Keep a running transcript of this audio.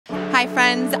Hi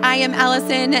friends, I am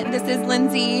Allison, this is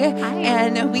Lindsay,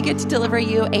 and we get to deliver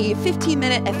you a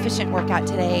 15-minute efficient workout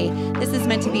today. This is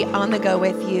meant to be on the go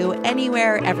with you,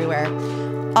 anywhere, everywhere.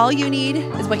 All you need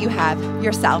is what you have,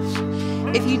 yourself.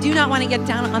 If you do not want to get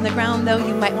down on the ground though,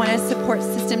 you might want a support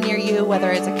system near you, whether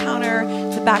it's a counter,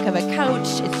 the back of a couch,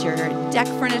 it's your deck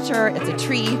furniture, it's a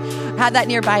tree. Have that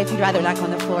nearby if you'd rather not go on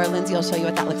the floor. Lindsay will show you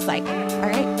what that looks like. All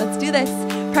right, let's do this.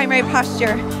 Primary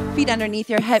posture, feet underneath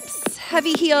your hips,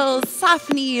 heavy heels,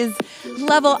 soft knees,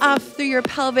 level off through your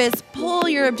pelvis, pull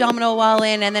your abdominal wall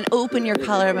in, and then open your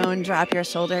collarbone, drop your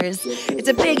shoulders. It's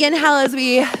a big inhale as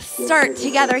we start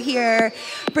together here.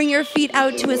 Bring your feet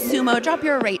out to a sumo, drop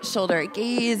your right shoulder,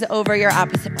 gaze over your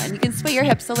opposite one. You can sway your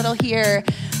hips a little here,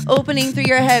 opening through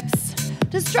your hips.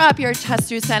 Just drop your chest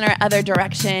through center, other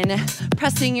direction,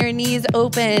 pressing your knees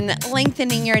open,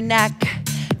 lengthening your neck.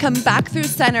 Come back through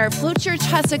center, float your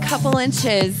chest a couple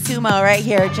inches, sumo right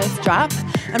here, just drop.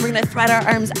 And we're gonna thread our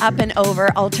arms up and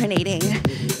over, alternating.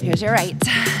 Here's your right,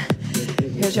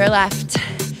 here's your left.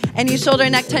 Any shoulder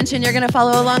neck tension, you're gonna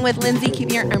follow along with Lindsay,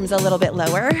 keeping your arms a little bit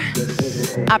lower.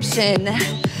 Option,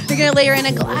 you're gonna layer in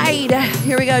a glide.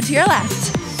 Here we go, to your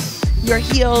left. Your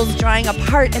heels drawing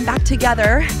apart and back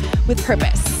together with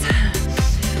purpose.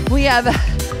 We have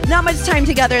not much time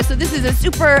together, so this is a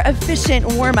super efficient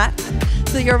warm-up.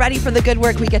 So you're ready for the good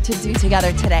work we get to do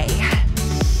together today.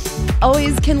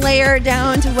 Always can layer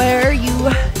down to where you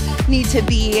need to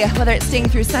be, whether it's staying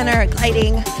through center or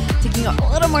gliding, taking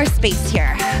a little more space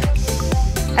here.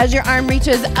 As your arm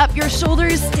reaches up your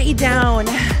shoulders, stay down.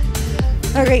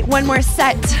 All right, one more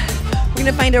set. We're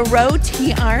gonna find a row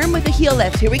T-arm with a heel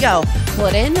lift. Here we go. Pull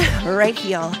it in, right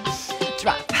heel,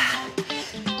 drop.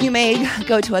 You may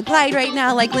go to a glide right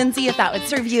now like Lindsay if that would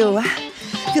serve you.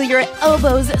 Feel your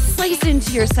elbows slice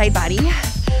into your side body,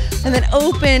 and then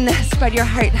open, spread your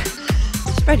heart,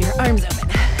 spread your arms open.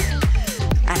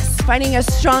 Yes, finding a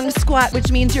strong squat, which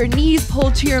means your knees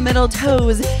pull to your middle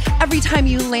toes every time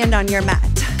you land on your mat.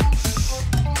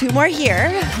 2 more here,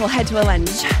 we'll head to a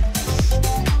lunge.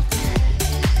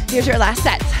 Here's your last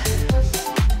set.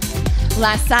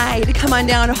 Last side, come on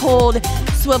down, hold,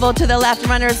 swivel to the left,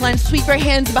 runner's lunge, sweep your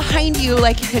hands behind you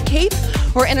like a cape,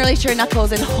 or interlace your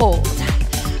knuckles and hold.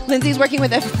 Lindsay's working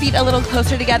with her feet a little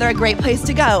closer together, a great place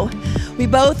to go. We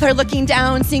both are looking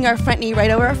down, seeing our front knee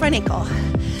right over our front ankle.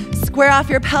 Square off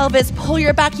your pelvis, pull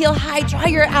your back heel high, draw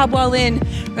your ab wall in,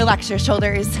 relax your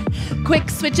shoulders. Quick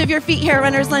switch of your feet here,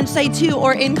 runner's lunge side 2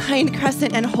 or inclined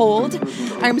crescent and hold.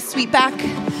 Arms sweep back,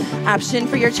 option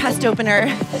for your chest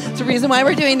opener. The reason why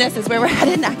we're doing this is where we're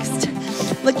headed next.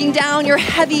 Looking down, you're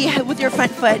heavy with your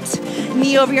front foot,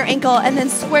 knee over your ankle, and then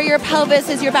square your pelvis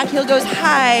as your back heel goes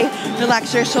high.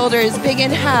 Relax your shoulders, big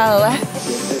inhale.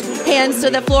 Hands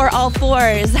to the floor, all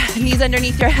fours, knees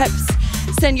underneath your hips.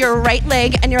 Send your right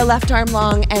leg and your left arm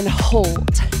long and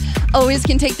hold. Always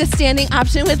can take the standing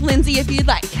option with Lindsay if you'd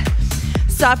like.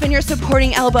 Soften your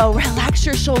supporting elbow, relax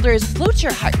your shoulders, float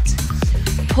your heart.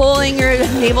 Pulling your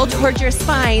navel towards your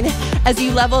spine as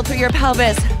you level through your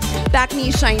pelvis, back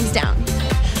knee shines down.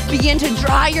 Begin to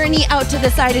draw your knee out to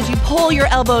the side as you pull your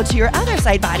elbow to your other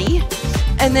side body,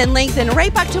 and then lengthen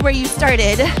right back to where you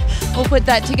started. We'll put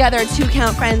that together, 2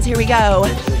 count, friends. Here we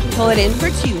go. Pull it in for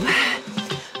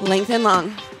 2. Lengthen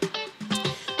long.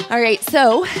 All right,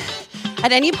 so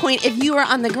at any point, if you are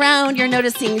on the ground, you're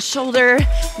noticing shoulder,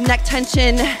 neck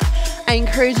tension, I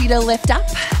encourage you to lift up.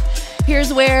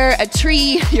 Here's where a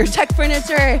tree, your deck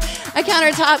furniture, a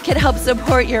countertop can help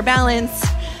support your balance.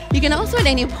 You can also at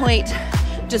any point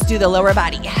just do the lower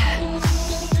body.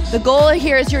 The goal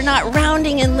here is you're not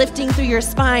rounding and lifting through your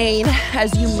spine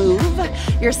as you move.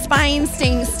 Your spine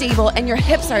staying stable and your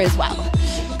hips are as well.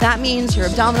 That means your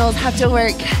abdominals have to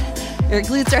work. Your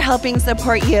glutes are helping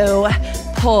support you.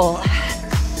 Pull.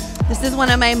 This is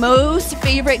one of my most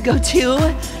favorite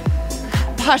go-to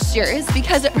postures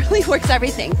because it really works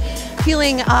everything.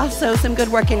 Feeling also some good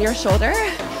work in your shoulder.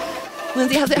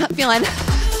 Lindsay, how's it feeling?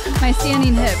 My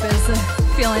standing hip is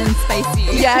feeling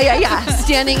spicy. Yeah.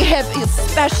 Standing hip,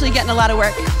 especially getting a lot of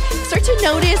work. Start to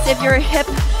notice if your hip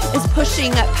is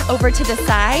pushing up over to the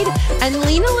side and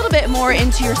lean a little bit more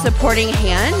into your supporting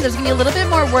hand. There's gonna be a little bit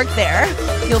more work there.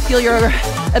 You'll feel your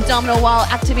abdominal wall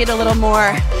activate a little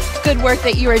more. Good work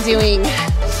that you are doing.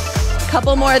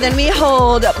 Couple more, then we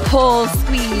hold, pull,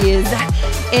 squeeze,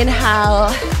 inhale.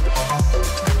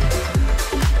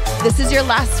 This is your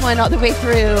last one all the way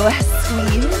through.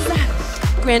 Squeeze.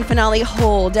 Grand finale,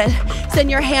 hold.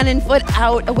 Send your hand and foot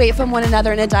out away from one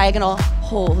another in a diagonal.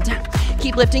 Hold.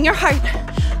 Keep lifting your heart.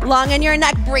 Long in your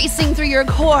neck, bracing through your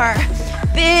core.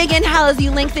 Big inhale as you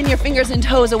lengthen your fingers and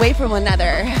toes away from one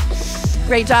another.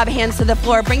 Great job, hands to the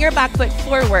floor. Bring your back foot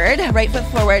forward, right foot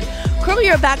forward. Curl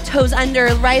your back toes under,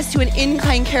 rise to an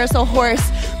incline carousel horse.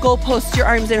 Goalpost your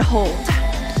arms and hold.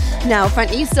 Now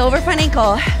front knee still over front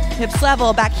ankle. Hips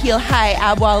level, back heel high,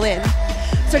 ab wall in.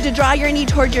 Start to draw your knee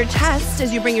towards your chest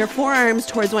as you bring your forearms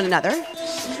towards one another.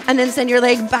 And then send your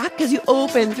leg back as you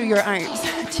open through your arms.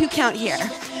 2 count here.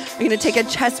 You're gonna take a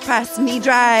chest press, knee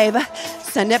drive,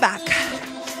 send it back.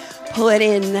 Pull it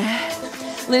in.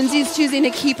 Lindsay's choosing to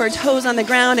keep her toes on the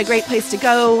ground, a great place to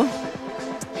go.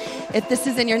 If this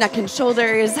is in your neck and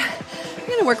shoulders, you're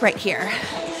gonna work right here.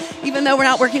 Even though we're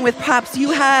not working with props,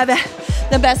 you have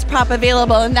the best prop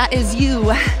available, and that is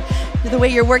you. The way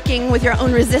you're working with your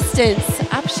own resistance.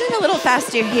 Option a little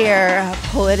faster here.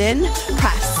 Pull it in,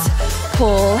 press,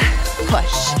 pull,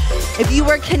 push. If you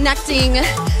were connecting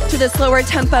to the slower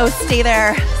tempo, stay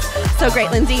there. So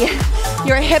great, Lindsay.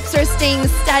 Your hips are staying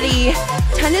steady.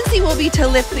 Tendency will be to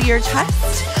lift through your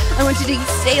chest. I want you to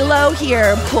stay low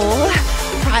here. Pull,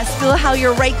 press. Feel how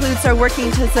your right glutes are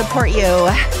working to support you.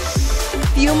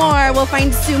 Few more. We'll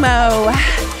find sumo.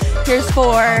 Here's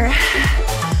 4,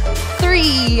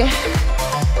 3,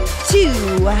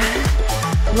 2.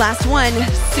 Last one.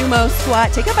 Sumo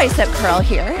squat. Take a bicep curl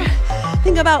here.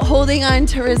 Think about holding on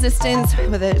to resistance,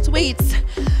 whether it's weights,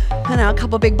 and a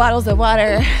couple big bottles of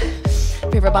water,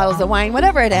 favorite bottles of wine,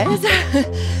 whatever it is.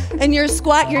 And your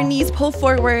squat, your knees pull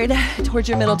forward towards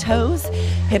your middle toes.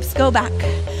 Hips go back.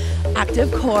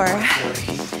 Active core.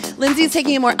 Lindsay's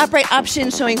taking a more upright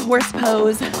option, showing horse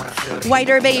pose.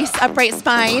 Wider base, upright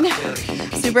spine.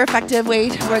 Super effective way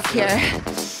to work here.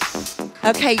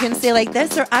 Okay, you can stay like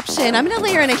this or option. I'm gonna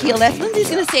layer in a heel lift. Lindsay's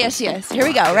gonna stay as she is. Here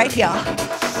we go, right heel.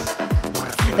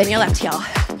 Then your left heel.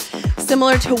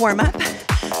 Similar to warm up,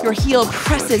 your heel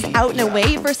presses out and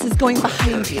away versus going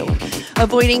behind you.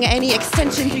 Avoiding any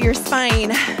extension through your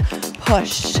spine.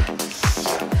 Push.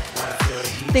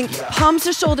 Think palms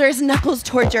to shoulders, knuckles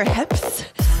towards your hips.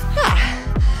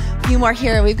 A few more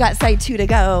here. We've got side 2 to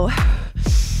go.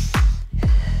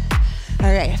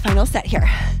 All right, final set here.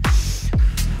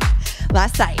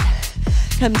 Last side.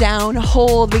 Come down,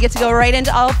 hold. We get to go right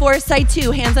into all 4. Side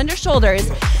 2, hands under shoulders,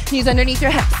 knees underneath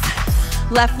your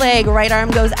hips. Left leg, right arm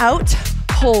goes out,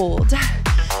 hold.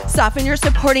 Soften your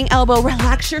supporting elbow,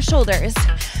 relax your shoulders.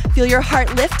 Feel your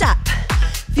heart lift up.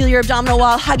 Feel your abdominal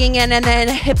wall hugging in, and then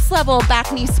hips level,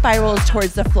 back knee spirals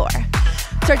towards the floor.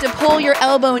 Start to pull your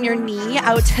elbow and your knee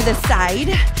out to the side.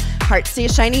 Heart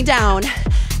stays shining down.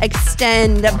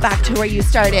 Extend back to where you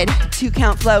started. 2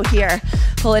 count flow here.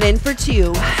 Pull it in for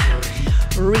 2.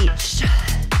 Reach.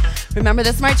 Remember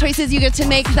the smart choices you get to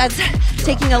make. That's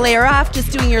taking a layer off,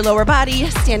 just doing your lower body,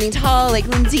 standing tall like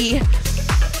Lindsay.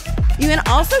 You can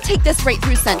also take this right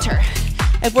through center.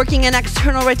 If working an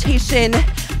external rotation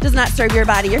does not serve your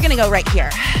body, you're gonna go right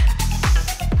here.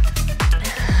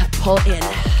 Pull in.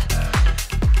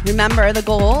 Remember, the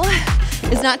goal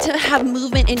is not to have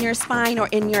movement in your spine or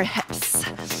in your hips.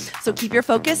 So keep your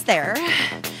focus there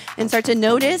and start to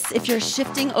notice if you're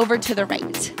shifting over to the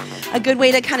right. A good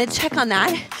way to kind of check on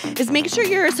that is make sure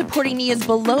your supporting knee is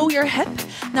below your hip,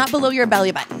 not below your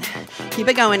belly button. Keep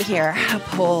it going here.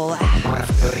 Pull.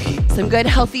 Some good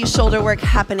healthy shoulder work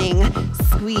happening.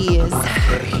 Squeeze.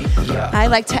 I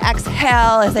like to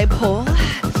exhale as I pull.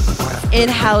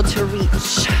 Inhale to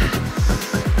reach.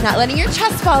 Not letting your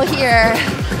chest fall here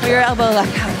or your elbow let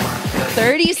go.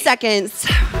 30 seconds.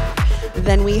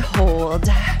 Then we hold.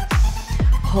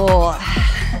 Pull.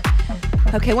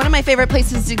 Okay, one of my favorite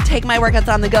places to take my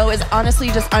workouts on the go is honestly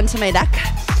just onto my deck.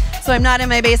 So I'm not in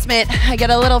my basement. I get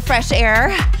a little fresh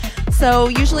air. So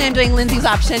usually I'm doing Lindsay's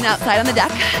option outside on the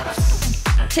deck.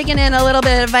 Taking in a little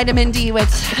bit of vitamin D, which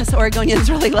us Oregonians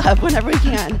really love whenever we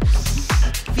can.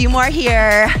 A few more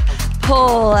here.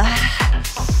 Pull.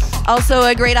 Also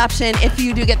a great option if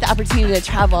you do get the opportunity to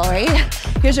travel, right?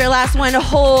 Here's your last one.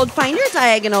 Hold. Find your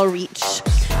diagonal reach.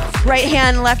 Right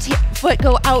hand, left foot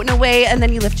go out and away, and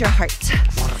then you lift your heart.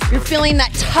 You're feeling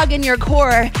that tug in your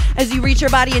core as you reach your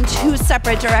body in 2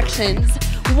 separate directions.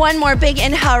 One more big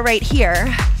inhale right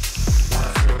here.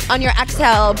 On your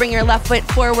exhale, bring your left foot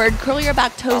forward, curl your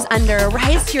back toes under,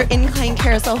 rise to your incline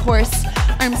carousel horse,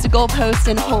 arms to goalpost,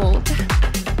 and hold.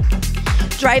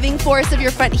 Driving force of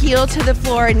your front heel to the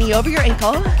floor, knee over your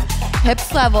ankle,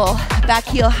 hips level, back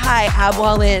heel high, ab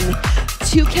wall in.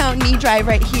 2 count knee drive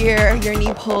right here. Your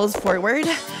knee pulls forward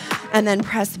and then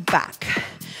press back.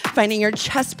 Finding your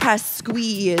chest press,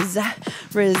 squeeze,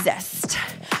 resist.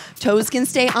 Toes can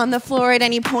stay on the floor at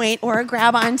any point or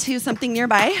grab onto something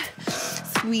nearby.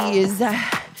 Squeeze,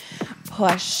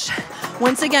 push.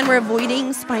 Once again, we're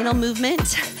avoiding spinal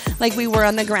movement like we were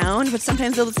on the ground, but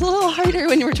sometimes it's a little harder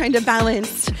when we're trying to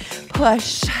balance.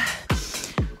 Push.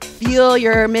 Feel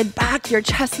your mid-back, your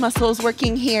chest muscles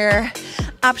working here.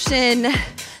 Option,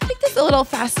 take this a little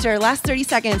faster. Last 30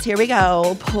 seconds. Here we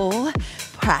go. Pull,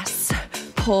 press,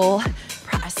 pull,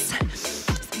 press.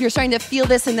 If you're starting to feel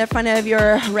this in the front of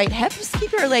your right hip, just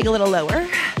keep your leg a little lower.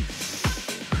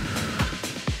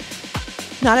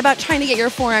 Not about trying to get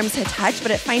your forearms to touch, but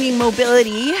at finding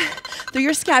mobility through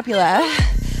your scapula,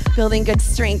 building good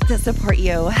strength to support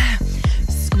you.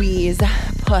 Squeeze,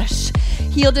 push.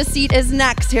 Heel to seat is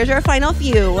next. Here's your final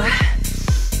few.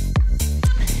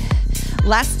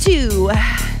 Last 2.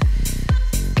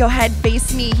 Go ahead,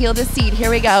 face me, heel to seat. Here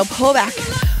we go. Pull back.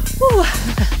 Woo,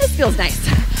 this feels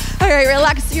nice. All right,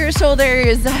 relax your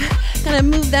shoulders. Gonna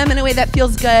move them in a way that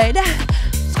feels good.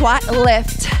 Squat,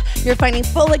 lift. You're finding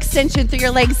full extension through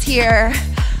your legs here.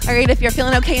 All right, if you're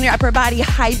feeling okay in your upper body,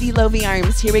 high V, low V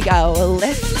arms. Here we go.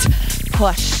 Lift,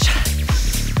 push.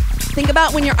 Think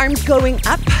about when your arm's going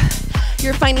up,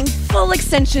 you're finding full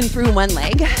extension through one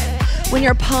leg. When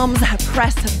your palms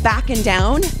press back and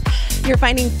down, you're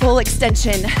finding full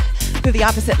extension through the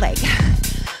opposite leg.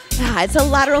 It's a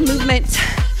lateral movement.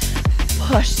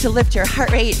 Push to lift your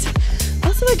heart rate.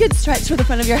 Also a good stretch for the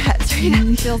front of your hips,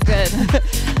 right? Feels good.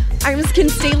 Arms can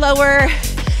stay lower,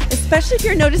 especially if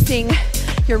you're noticing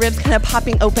your ribs kind of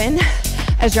popping open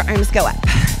as your arms go up.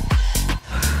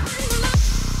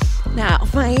 Now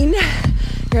find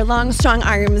your long, strong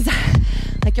arms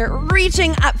like you're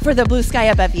reaching up for the blue sky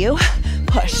above you.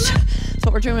 Push. That's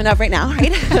what we're dreaming of right now,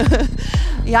 right?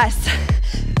 Yes.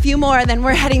 A few more, then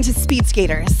we're heading to speed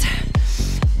skaters.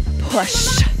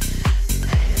 Push.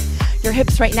 Your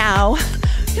hips right now,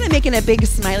 kind of making a big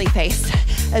smiley face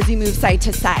as you move side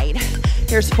to side.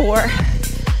 Here's 4,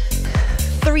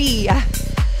 3,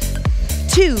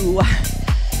 2.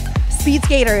 Speed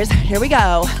skaters, here we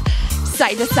go.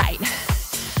 Side to side.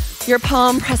 Your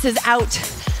palm presses out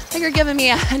like you're giving me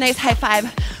a nice high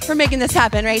five for making this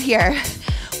happen right here.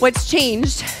 What's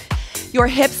changed? Your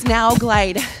hips now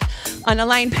glide on a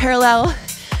line parallel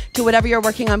to whatever you're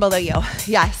working on below you.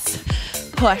 Yes,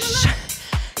 push.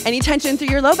 Any tension through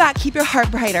your low back, keep your heart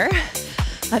brighter.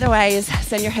 Otherwise,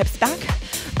 send your hips back.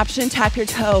 Option, tap your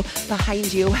toe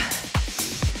behind you.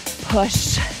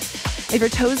 Push. If your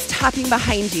toe's tapping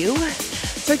behind you,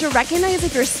 start to recognize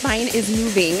if your spine is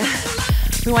moving.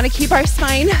 We want to keep our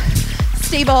spine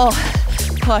stable.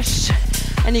 Push.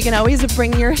 And you can always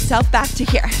bring yourself back to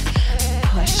here.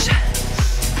 Push.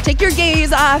 Take your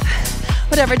gaze off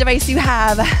whatever device you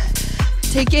have.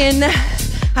 Take in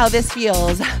how this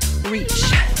feels. Reach.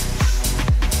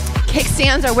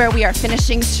 Kickstands are where we are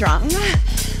finishing strong.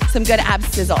 Some good ab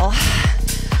sizzle.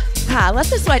 Let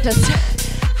the sweat just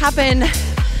happen.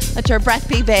 Let your breath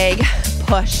be big.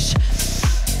 Push.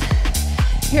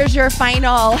 Here's your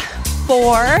final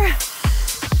 4,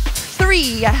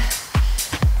 3,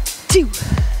 2.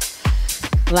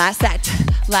 Last set.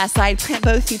 Last side, plant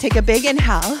both. You take a big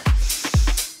inhale.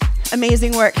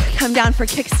 Amazing work. Come down for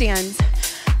kickstands.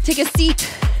 Take a seat.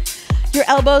 Your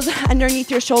elbows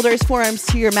underneath your shoulders, forearms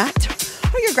to your mat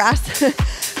or your grass.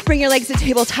 Bring your legs to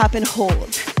tabletop and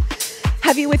hold.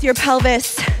 Heavy with your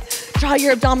pelvis. Draw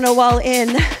your abdominal wall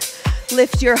in.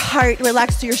 Lift your heart,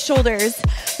 relax to your shoulders.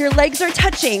 Your legs are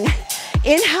touching.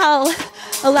 Inhale,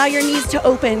 allow your knees to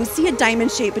open. See a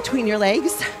diamond shape between your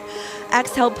legs.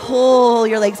 Exhale, pull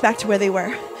your legs back to where they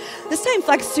were. This time,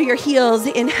 flex to your heels.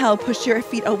 Inhale, push your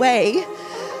feet away.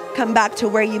 Come back to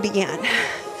where you began.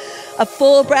 A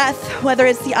full breath, whether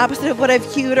it's the opposite of what I've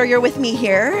cued or you're with me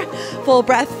here. Full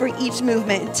breath for each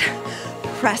movement.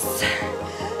 Press.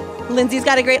 Lindsay's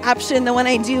got a great option, the one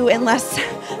I do unless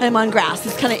I'm on grass.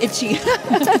 It's kind of itchy.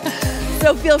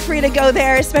 So feel free to go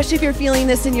there, especially if you're feeling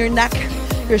this in your neck,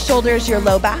 your shoulders, your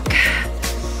low back.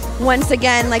 Once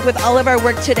again, like with all of our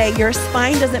work today, your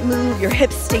spine doesn't move, your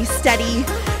hips stay steady.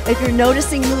 If you're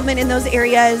noticing movement in those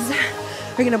areas,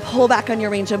 you're gonna pull back on your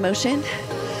range of motion.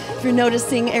 If you're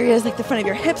noticing areas like the front of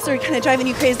your hips are kind of driving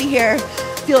you crazy here,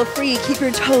 feel free, keep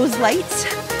your toes light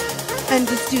and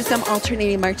just do some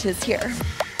alternating marches here.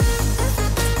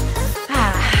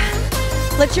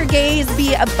 Let your gaze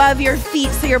be above your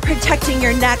feet so you're protecting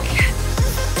your neck.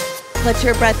 Let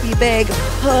your breath be big,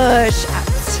 push out.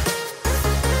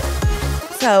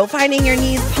 So finding your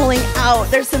knees pulling out,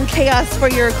 there's some chaos for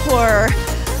your core.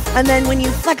 And then when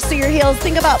you flex to your heels,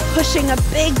 think about pushing a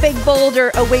big, big boulder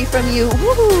away from you.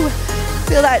 Woo!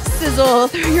 Feel that sizzle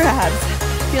through your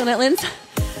abs. Feeling it, Linz?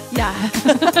 Yeah.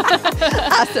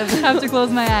 Awesome. I have to close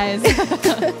my eyes.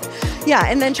 Yeah,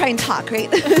 and then try and talk,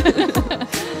 right?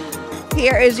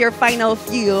 Here is your final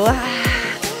few.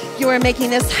 You are making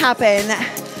this happen.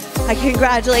 I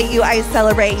congratulate you. I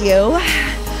celebrate you.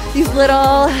 These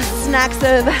little snacks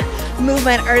of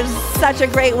movement are such a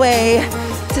great way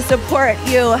to support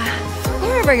you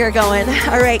wherever you're going.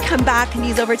 All right, come back,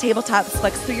 knees over tabletops,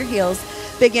 flex through your heels.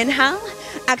 Big inhale.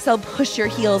 Exhale, push your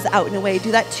heels out and away.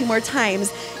 Do that 2 more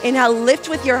times. Inhale, lift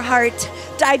with your heart.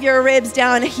 Dive your ribs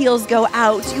down, heels go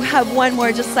out. You have 1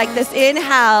 more just like this.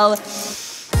 Inhale.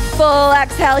 Full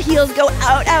exhale, heels go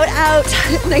out, out, out.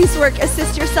 Nice work.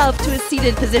 Assist yourself to a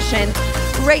seated position.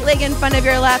 Right leg in front of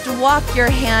your left. Walk your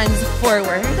hands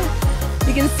forward.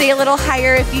 You can stay a little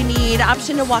higher if you need.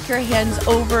 Option to walk your hands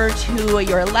over to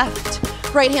your left.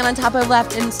 Right hand on top of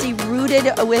left and stay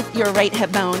rooted with your right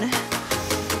hip bone.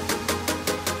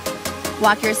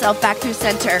 Walk yourself back through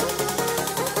center.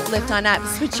 Lift on up,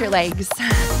 switch your legs.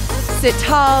 Sit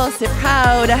tall, sit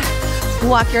proud.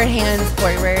 Walk your hands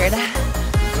forward.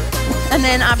 And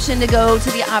then option to go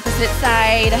to the opposite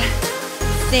side,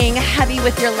 staying heavy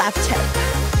with your left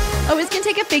hip. Always can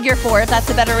take a figure 4 if that's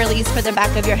a better release for the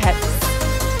back of your hips.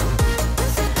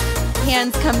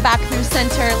 Hands come back through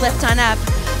center, lift on up.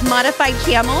 Modified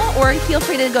camel, or feel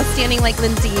free to go standing like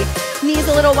Lindsay. Knees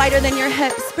a little wider than your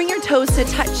hips. Bring your toes to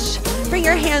touch. Bring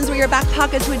your hands where your back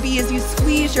pockets would be as you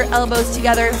squeeze your elbows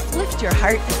together. Lift your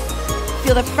heart.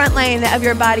 Feel the front line of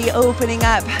your body opening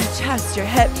up. Chest, your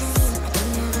hips.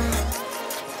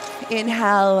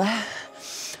 Inhale.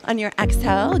 On your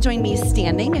exhale, join me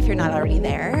standing if you're not already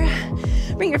there.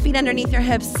 Bring your feet underneath your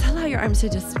hips. Allow your arms to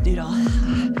just noodle.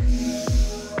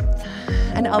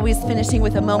 And always finishing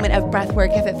with a moment of breath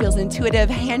work if it feels intuitive.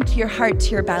 Hand to your heart,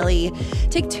 to your belly.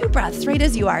 Take 2 breaths right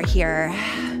as you are here.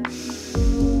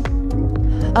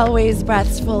 Always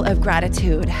breaths full of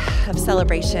gratitude, of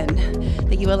celebration,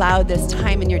 that you allowed this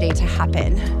time in your day to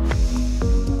happen.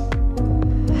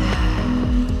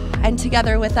 And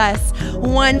together with us,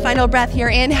 1 final breath here.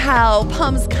 Inhale,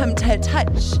 palms come to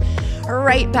touch.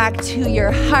 Right back to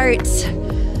your heart.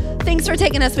 Thanks for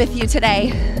taking us with you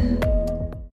today.